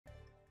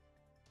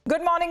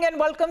Good morning and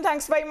welcome.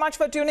 Thanks very much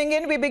for tuning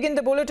in. We begin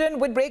the bulletin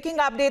with breaking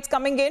updates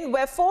coming in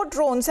where 4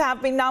 drones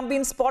have now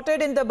been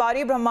spotted in the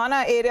Bari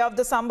Brahmana area of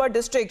the Samba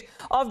district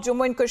of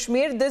Jammu and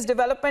Kashmir. This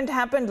development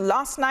happened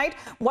last night.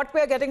 What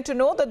we are getting to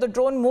know that the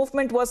drone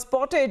movement was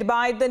spotted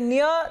by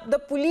near the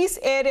police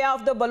area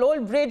of the Balol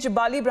Bridge,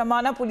 Bali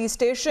Brahmana police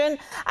station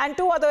and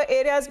 2 other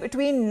areas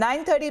between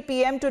 9:30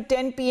 p.m. to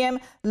 10 p.m.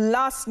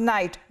 last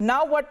night.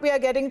 Now what we are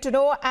getting to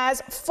know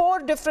as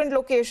 4 different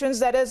locations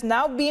that has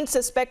now been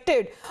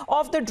suspected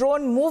of the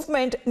drone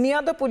movement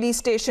near the police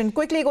station.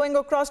 Quickly going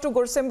across to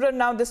Gursimran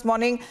now this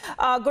morning.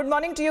 Good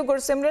morning to you,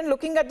 Gursimran.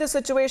 Looking at the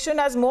situation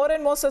as more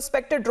and more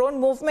suspected drone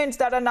movements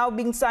that are now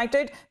being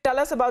cited, tell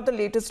us about the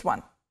latest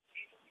one.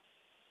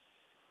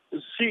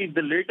 See,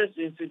 the latest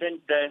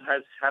incident that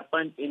has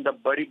happened in the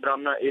Bari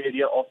Brahmana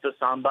area of the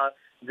Samba,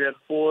 where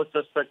 4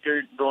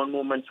 suspected drone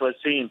movements were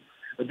seen.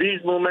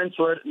 These movements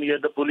were near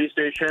the police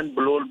station,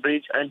 Balol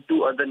Bridge, and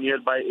 2 other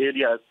nearby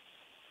areas.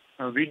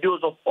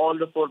 Videos of all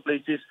the 4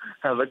 places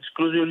have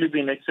exclusively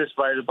been accessed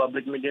by the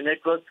public media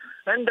network,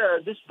 and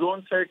this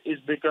drone threat is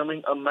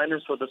becoming a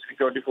menace for the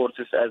security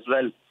forces as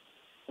well.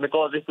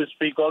 Because if we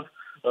speak of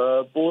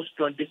post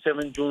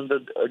 27 June,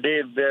 the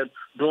day where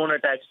drone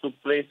attacks took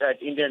place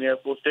at Indian Air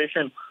Force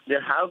Station,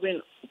 there have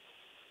been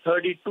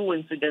 32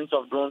 incidents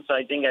of drone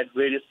sighting at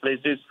various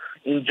places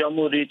in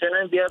Jammu region,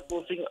 and they are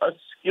posing a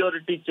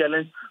security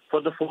challenge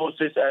for the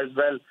forces as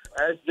well,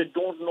 as they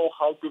don't know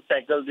how to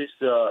tackle this.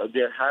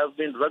 There have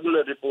been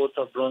regular reports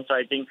of drone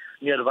sighting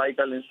near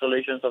vital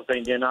installations of the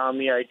Indian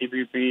Army,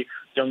 ITBP,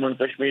 Jammu and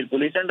Kashmir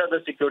Police and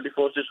other security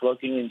forces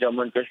working in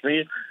Jammu and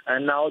Kashmir.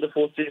 And now the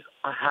forces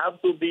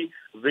have to be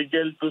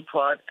vigilant to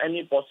thwart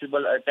any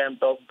possible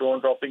attempt of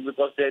drone dropping,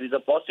 because there is a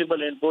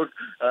possible input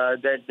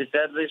that the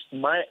terrorists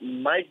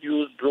might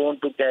use drone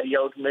to carry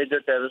out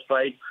major terror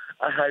strikes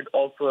ahead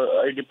of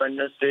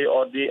Independence Day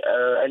or the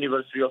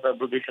anniversary of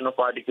abrogation of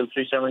Article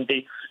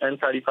 370 and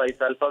 35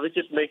 Alpha, which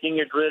is making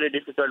it really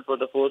difficult for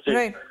the forces,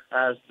 right,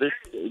 as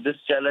this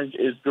challenge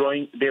is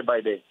growing day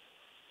by day.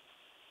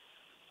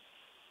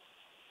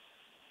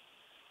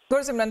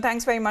 Gursimran,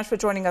 thanks very much for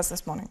joining us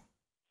this morning.